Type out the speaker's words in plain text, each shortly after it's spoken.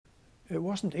It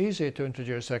wasn't easy to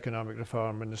introduce economic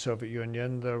reform in the Soviet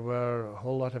Union. There were a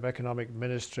whole lot of economic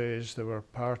ministries, there were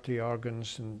party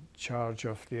organs in charge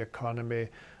of the economy,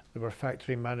 there were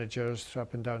factory managers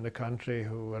up and down the country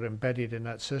who were embedded in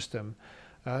that system.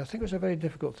 I think it was a very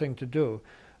difficult thing to do.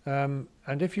 And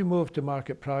if you moved to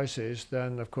market prices,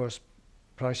 then of course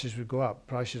prices would go up,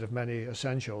 prices of many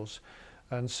essentials.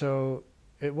 And so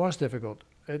it was difficult.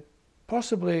 It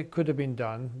possibly could have been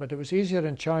done, but it was easier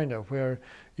in China, where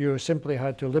you simply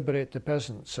had to liberate the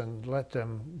peasants and let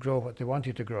them grow what they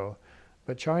wanted to grow.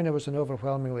 But China was an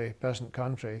overwhelmingly peasant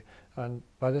country, and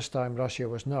by this time Russia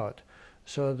was not.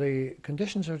 So the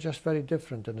conditions are just very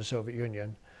different in the Soviet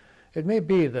Union. It may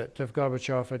be that if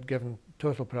Gorbachev had given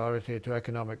total priority to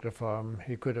economic reform,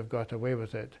 he could have got away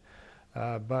with it.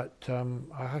 But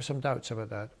I have some doubts about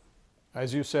that.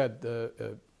 As you said,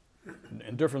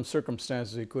 in different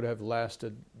circumstances, it could have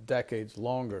lasted decades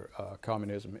longer,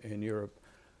 communism in Europe.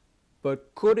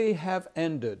 But could it have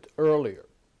ended earlier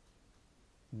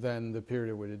than the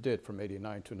period when it did, from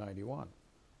 89 to 91?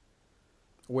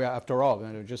 Well, after all,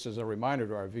 and just as a reminder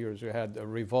to our viewers, we had a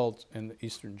revolt in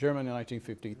Eastern Germany in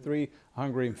 1953,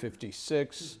 Hungary in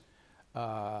 56,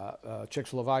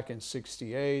 Czechoslovakia in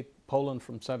 68, Poland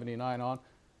from 79 on.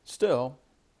 Still,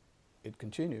 it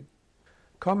continued.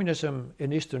 Communism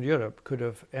in Eastern Europe could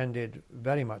have ended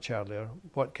very much earlier.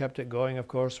 What kept it going, of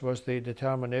course, was the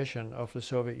determination of the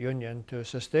Soviet Union to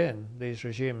sustain these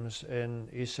regimes in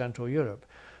East Central Europe.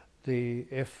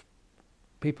 If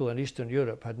people in Eastern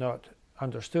Europe had not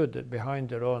understood that behind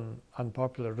their own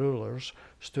unpopular rulers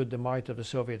stood the might of the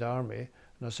Soviet army,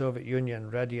 and a Soviet Union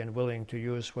ready and willing to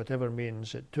use whatever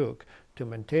means it took to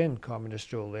maintain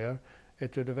communist rule there,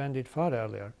 it would have ended far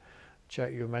earlier.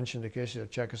 You mentioned the cases of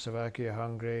Czechoslovakia,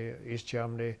 Hungary, East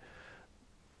Germany.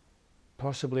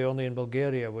 Possibly only in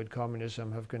Bulgaria would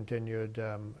communism have continued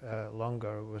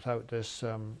longer without this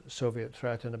Soviet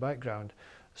threat in the background.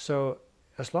 So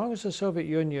as long as the Soviet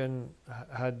Union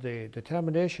had the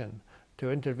determination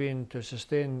to intervene to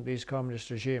sustain these communist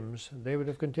regimes, they would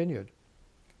have continued.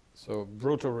 So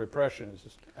brutal repression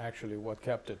is actually what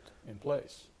kept it in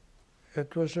place.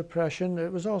 It was repression.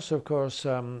 It was also, of course,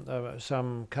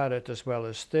 some carrot as well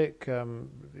as stick.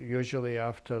 Usually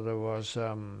after there was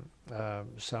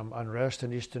some unrest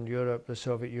in Eastern Europe, the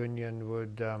Soviet Union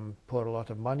would pour a lot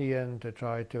of money in to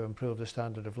try to improve the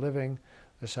standard of living.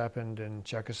 This happened in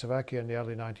Czechoslovakia in the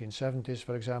early 1970s,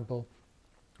 for example,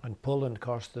 and Poland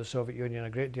cost the Soviet Union a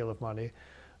great deal of money.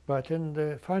 But in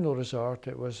the final resort,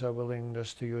 it was a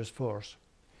willingness to use force.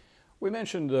 We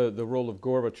mentioned the role of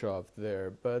Gorbachev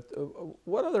there, but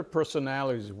what other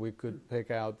personalities we could pick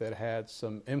out that had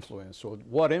some influence, or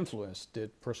what influence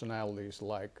did personalities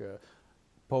like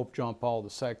Pope John Paul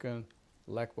II,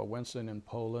 Lech Wałęsa in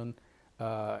Poland,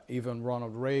 even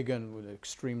Ronald Reagan with the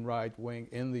extreme right wing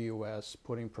in the U.S.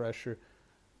 putting pressure,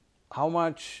 how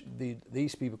much did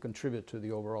these people contribute to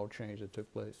the overall change that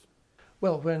took place?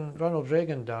 Well, when Ronald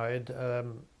Reagan died,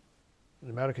 the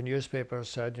American newspapers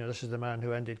said, you know, this is the man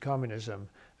who ended communism.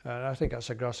 And I think that's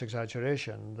a gross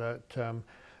exaggeration, that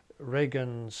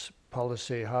Reagan's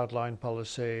policy, hardline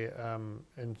policy,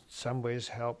 in some ways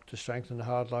helped to strengthen the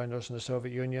hardliners in the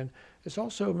Soviet Union. It's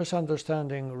also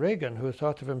misunderstanding Reagan, who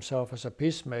thought of himself as a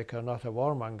peacemaker, not a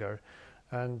warmonger.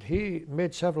 And he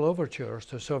made several overtures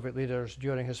to Soviet leaders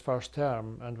during his first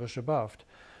term and was rebuffed.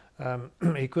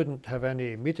 He couldn't have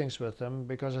any meetings with them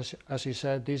because, as he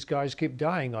said, these guys keep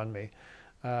dying on me.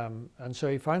 And so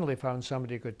he finally found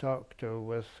somebody he could talk to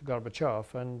with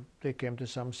Gorbachev, and they came to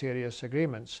some serious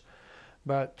agreements.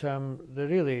 But the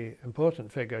really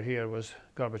important figure here was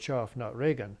Gorbachev, not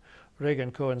Reagan.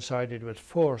 Reagan coincided with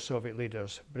 4 Soviet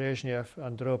leaders, Brezhnev,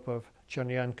 Andropov,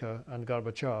 Chernenko, and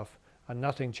Gorbachev, and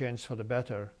nothing changed for the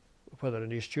better, whether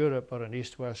in East Europe or in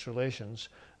East-West relations,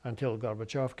 until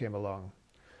Gorbachev came along.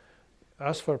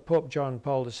 As for Pope John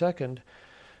Paul II,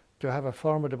 to have a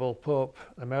formidable pope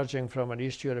emerging from an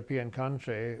East European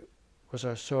country was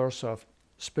a source of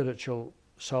spiritual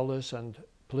solace and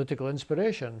political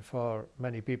inspiration for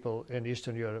many people in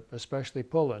Eastern Europe, especially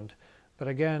Poland. But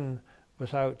again,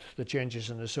 without the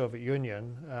changes in the Soviet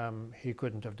Union, he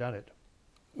couldn't have done it.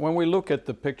 When we look at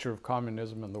the picture of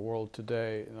communism in the world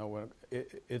today, you know, when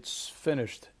it's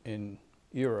finished in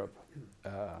Europe.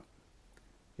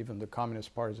 Even the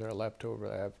communist parties that are left over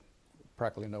have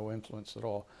practically no influence at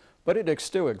all. But it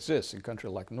still exists in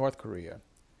countries like North Korea,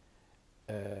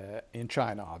 in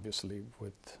China, obviously,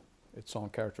 with its own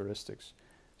characteristics.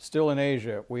 Still in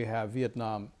Asia, we have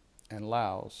Vietnam and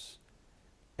Laos,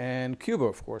 and Cuba,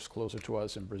 of course, closer to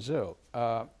us in Brazil.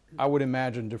 I would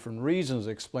imagine different reasons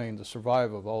explain the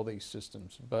survival of all these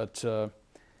systems, but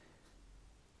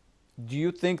Do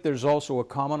you think there's also a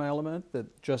common element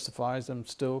that justifies them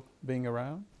still being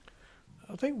around?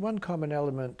 I think one common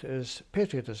element is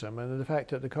patriotism, and the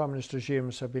fact that the communist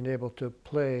regimes have been able to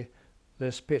play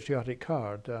this patriotic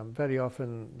card. Very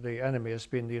often the enemy has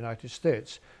been the United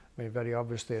States. I mean, very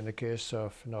obviously in the case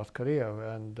of North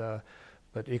Korea,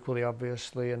 but equally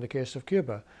obviously in the case of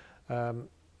Cuba.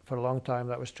 For a long time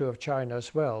that was true of China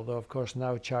as well, though of course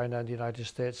now China and the United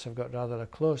States have got rather a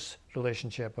close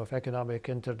relationship of economic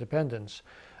interdependence.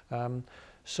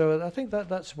 So I think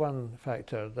that's one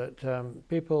factor, that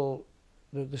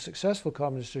the successful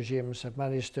communist regimes have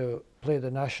managed to play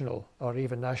the national or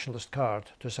even nationalist card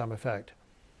to some effect.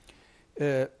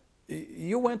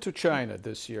 You went to China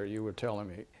this year, you were telling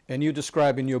me, and you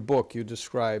describe in your book, you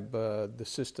describe the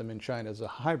system in China as a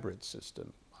hybrid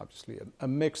system, obviously a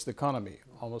mixed economy,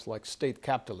 almost like state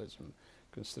capitalism,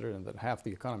 considering that half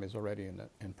the economy is already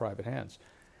in private hands.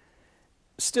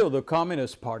 Still, the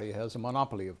Communist Party has a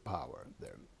monopoly of power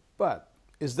there. But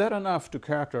is that enough to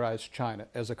characterize China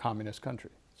as a communist country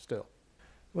still?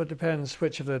 Well, it depends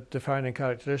which of the defining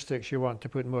characteristics you want to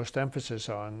put most emphasis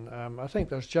on. I think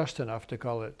there's just enough to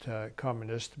call it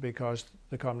communist, because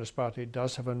the Communist Party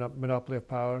does have a monopoly of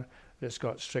power. It's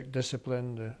got strict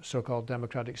discipline, the so-called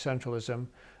democratic centralism.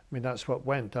 I mean, that's what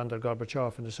went under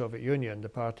Gorbachev in the Soviet Union. The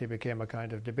party became a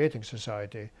kind of debating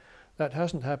society. That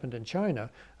hasn't happened in China.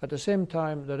 At the same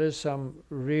time, there is some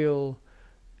real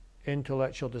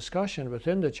intellectual discussion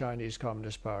within the Chinese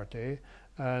Communist Party,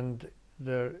 and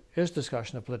there is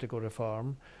discussion of political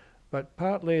reform, but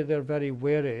partly they're very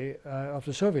wary of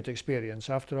the Soviet experience.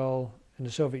 After all, in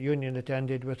the Soviet Union it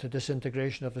ended with the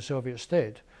disintegration of the Soviet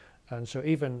state, and so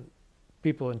even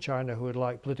people in China who would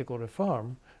like political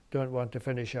reform don't want to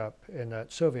finish up in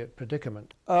that Soviet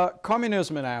predicament.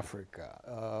 Communism in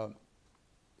Africa,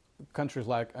 countries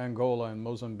like Angola and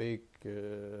Mozambique,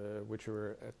 which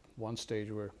were at one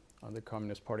stage were under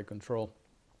Communist Party control,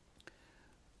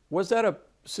 was that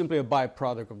simply a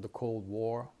byproduct of the Cold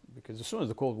War? Because as soon as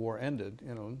the Cold War ended,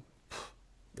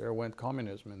 there went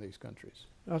communism in these countries.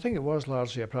 I think it was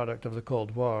largely a product of the Cold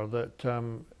War, that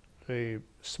the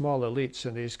small elites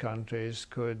in these countries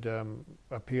could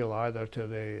appeal either to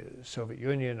the Soviet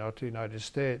Union or to the United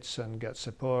States and get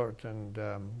support and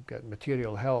get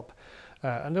material help.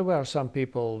 And there were some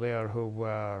people there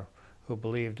who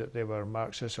believed that they were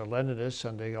Marxists or Leninists,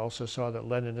 and they also saw that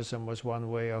Leninism was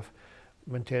one way of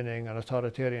maintaining an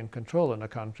authoritarian control in a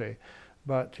country.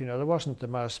 But there wasn't the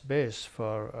mass base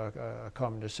for a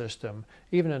communist system.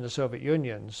 Even in the Soviet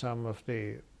Union, some of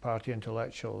the party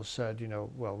intellectuals said,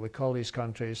 well, we call these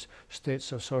countries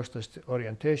states of socialist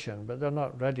orientation, but they're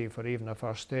not ready for even a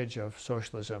first stage of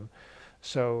socialism.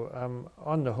 So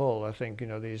on the whole, I think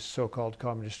these so-called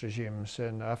communist regimes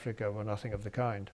in Africa were nothing of the kind.